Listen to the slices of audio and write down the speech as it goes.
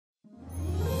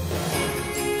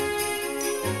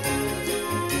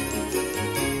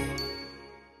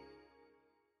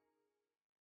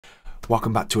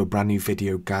Welcome back to a brand new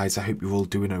video, guys. I hope you're all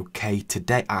doing okay.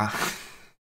 Today I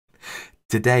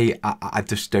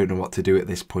just don't know what to do at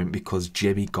this point because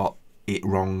Jimmy got it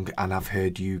wrong and I've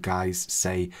heard you guys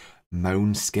say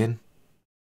Måneskin.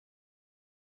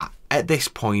 At this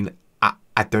point,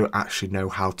 I don't actually know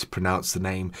how to pronounce the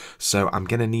name, so I'm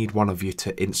going to need one of you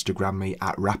to Instagram me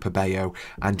at Rapperbeo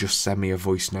and just send me a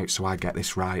voice note so I get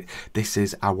this right. This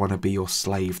is I Wanna Be Your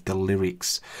Slave, the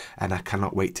lyrics, and I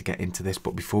cannot wait to get into this.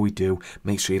 But before we do,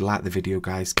 make sure you like the video,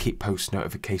 guys, keep post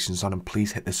notifications on, and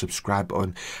please hit the subscribe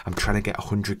button. I'm trying to get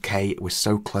 100k, we're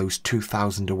so close,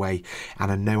 2,000 away,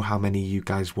 and I know how many of you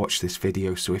guys watch this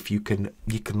video, so if you can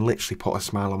literally put a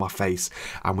smile on my face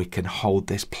and we can hold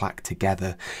this plaque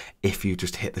together if you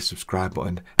just hit the subscribe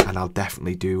button, and I'll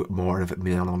definitely do more of it.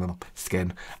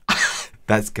 Måneskin.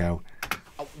 Let's go.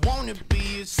 I wanna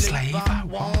be a slave, I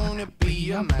wanna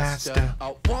be a master.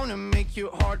 I wanna make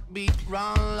your heartbeat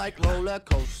run like roller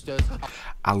coasters.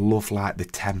 I love like the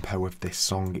tempo of this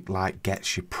song. It like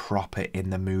gets you proper in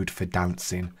the mood for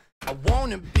dancing. I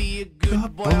wanna be a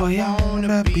good boy, I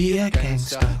wanna be a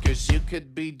gangster. Cause you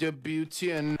could be the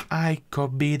beauty and I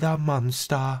could be the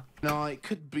monster. No, I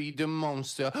could be the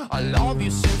monster. I love you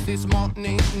since this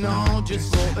morning, no,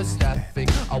 just so aesthetic.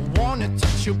 I wanna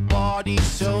touch your body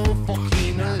so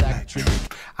fucking electric.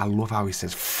 I love how he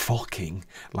says fucking.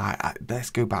 Like, let's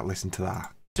go back, listen to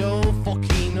that. So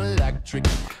fucking electric.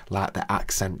 Like the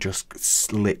accent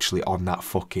just literally on that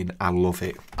fucking, I love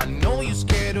it. I know you're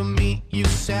scared of me, you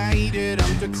say that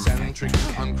I'm too eccentric.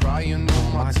 I'm crying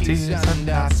all my tears and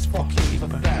that's fucking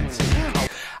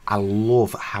pathetic. I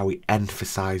love how he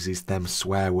emphasises them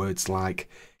swear words, like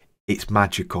it's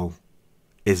magical,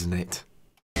 isn't it?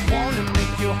 I wanna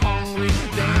make you hungry,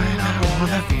 then I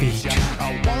wanna feed you.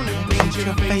 I wanna paint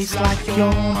your face like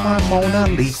you're my Mona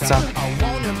Lisa. I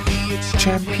wanna be a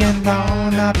champion, I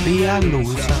wanna be a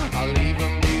loser. I'll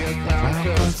even be a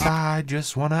clown, cause I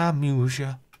just wanna amuse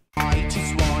you. I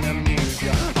just wanna amuse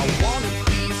you. I wanna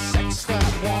be a sexter, I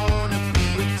wanna be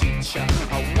a teacher.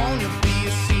 I wanna be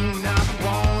a singer, I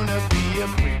wanna be a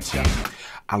preacher.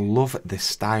 I love the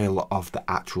style of the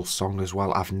actual song as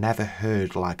well. I've never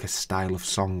heard like a style of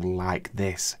song like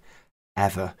this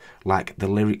ever. Like the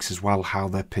lyrics as well, how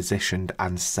they're positioned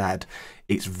and said,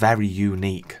 it's very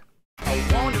unique. I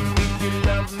wanna make you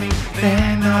love me,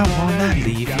 then I wanna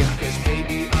leave you. Cause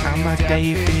baby, I'm a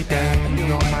David and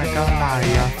you're my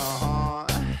Goliath.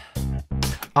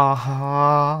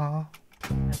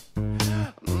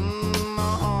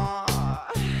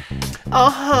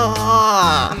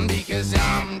 Because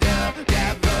I'm the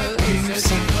devil who's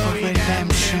searching for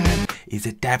redemption. He's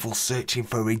a devil searching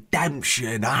for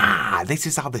redemption. This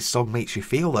is how this song makes you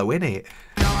feel though, innit?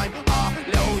 I'm a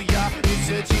lawyer who's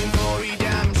searching for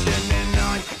redemption. And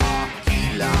I'm a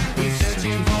healer who's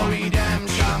searching for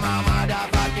redemption. I'm a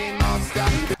motherfucking monster.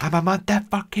 I'm a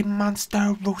motherfucking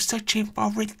monster who's searching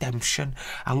for redemption.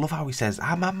 I love how he says,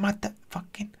 I'm a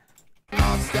motherfucking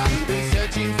monster who's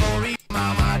searching for redemption.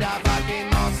 I'm a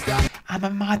motherfucking monster. I'm a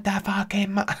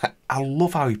motherfucking I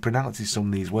love how he pronounces some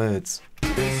of these words.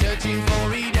 Who's searching for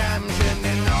redemption,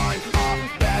 and I'm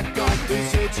a bad guy who's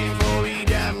searching for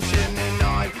redemption, and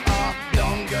I'm a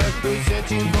longer who's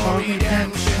searching for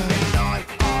redemption, and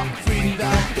I'm a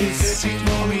freezer who's searching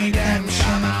for redemption.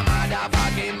 I'm a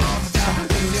motherfucking monster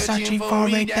who's searching for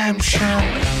redemption.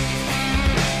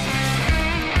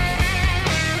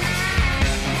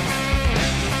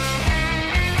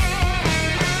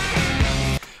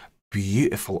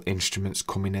 Beautiful instruments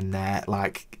coming in there,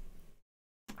 like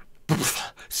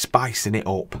spicing it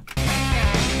up.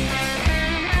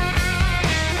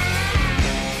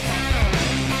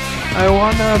 I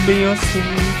wanna be your slave.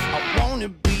 I wanna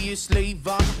be a slave,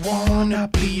 I wanna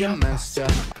be a master.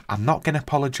 I'm not gonna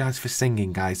apologise for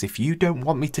singing, guys. If you don't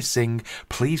want me to sing,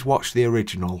 please watch the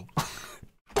original.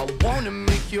 I wanna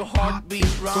make your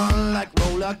heartbeat run like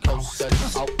roller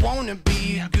coasters. I wanna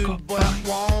be a good boy, I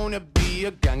wanna be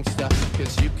a gangster.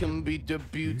 Cause you can be the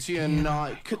beauty and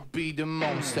I could be the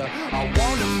monster. I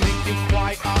wanna make you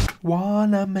quiet, I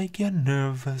wanna make you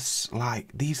nervous. Like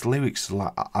these lyrics,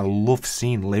 like I love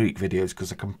seeing lyric videos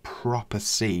because I can proper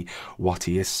see what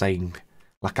he is saying.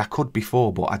 Like I could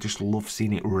before, but I just love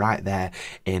seeing it right there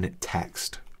in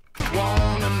text.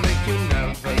 Wanna make you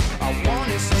nervous, I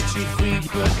wanna set you free,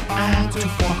 but I'm too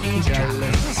fucking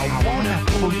jealous. I wanna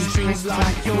pull your strings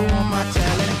like you're my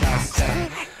telecaster.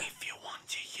 If you want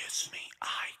to use me,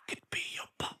 I could be your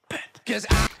puppet. Cause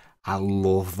I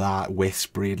love that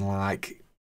whispering, like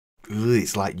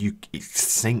it's like it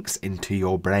sinks into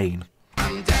your brain.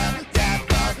 I'm the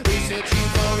devil who's searching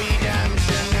for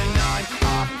redemption, and I'm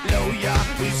a lawyer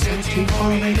who's searching for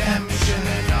redemption,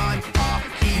 and I'm a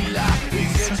healer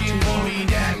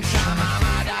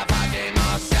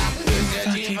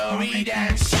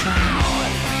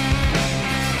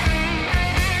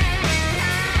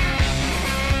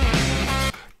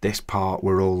This part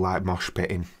we're all like mosh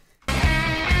pitting.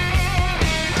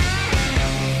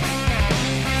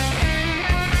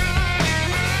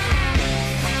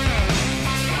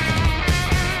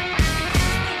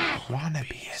 Wanna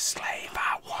be a slave,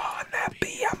 I wanna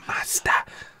be a master.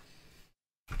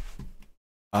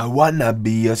 I wanna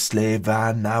be a slave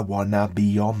and I wanna be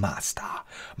your master,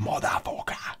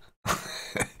 motherfucker.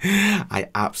 I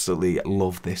absolutely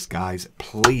love this, guys.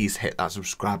 Please hit that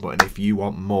subscribe button if you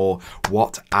want more.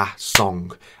 What a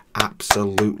song.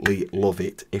 Absolutely love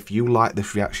it. If you like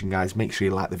this reaction, guys, make sure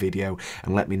you like the video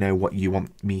and let me know what you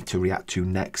want me to react to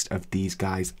next of these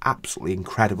guys. Absolutely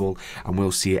incredible, and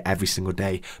we'll see it every single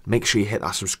day. Make sure you hit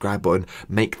that subscribe button.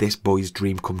 Make this boy's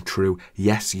dream come true.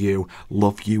 Yes, you.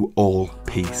 Love you all.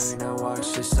 Peace.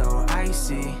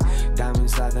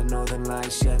 Diamonds like the northern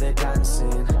lights, yeah, they're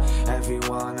dancing.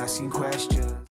 Everyone asking questions.